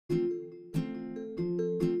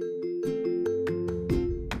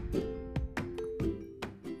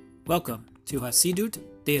Welcome to Hasidut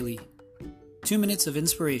Daily, 2 minutes of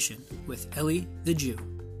inspiration with Eli the Jew.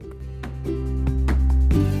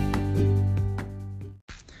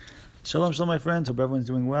 Shalom, my friends. Hope everyone's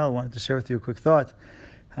doing well. I wanted to share with you a quick thought.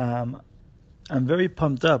 I'm very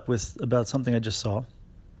pumped up about something I just saw,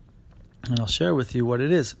 and I'll share with you what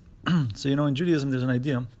it is. So, in Judaism, there's an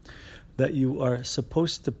idea that you are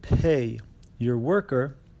supposed to pay your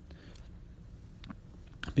worker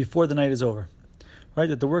before the night is over. Right?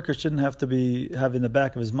 That the worker shouldn't have to have in the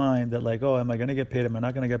back of his mind that like, oh, am I going to get paid? Am I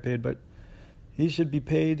not going to get paid? But he should be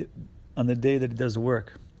paid on the day that he does the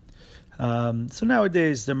work. So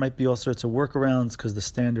nowadays there might be all sorts of workarounds because the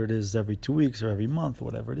standard is every 2 weeks or every month or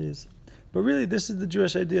whatever it is. But really, this is the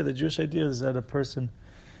Jewish idea. The Jewish idea is that a person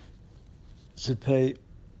should pay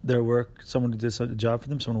their work, someone who did a job for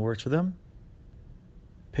them, someone who works for them,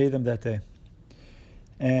 pay them that day.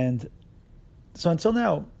 And so until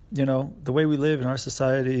now, the way we live in our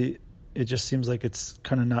society, it just seems like it's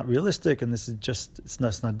kind of not realistic, and it's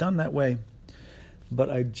not done that way. But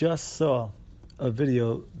I just saw a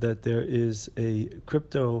video that there is a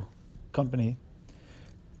crypto company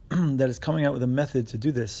that is coming out with a method to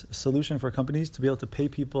do this, a solution for companies to be able to pay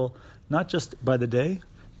people not just by the day,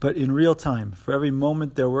 but in real time. For every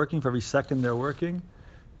moment they're working, for every second they're working,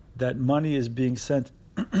 that money is being sent,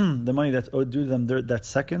 the money that's owed due to them that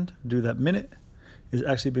second, due that minute, is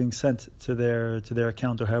actually being sent to their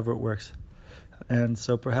account or however it works. And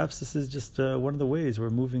so perhaps this is just one of the ways we're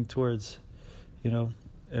moving towards, a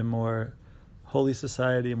more holy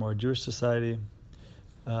society, a more Jewish society.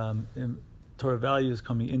 Torah values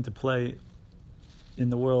coming into play in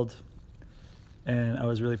the world. And I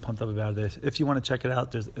was really pumped up about this. If you want to check it out,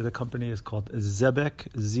 the company is called Zebec,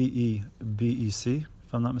 Z-E-B-E-C,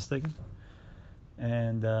 if I'm not mistaken.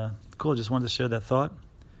 And cool, just wanted to share that thought.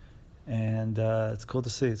 And it's cool to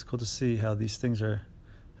see. It's cool to see how these things are,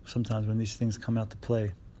 sometimes when these things come out to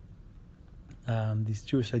play, these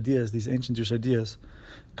Jewish ideas, these ancient Jewish ideas,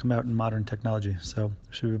 come out in modern technology. So,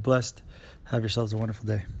 should be blessed. Have yourselves a wonderful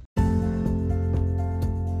day.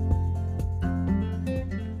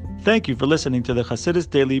 Thank you for listening to the Hasidus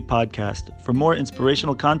Daily Podcast. For more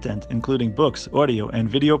inspirational content, including books, audio, and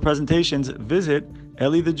video presentations, visit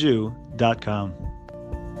elithejew.com.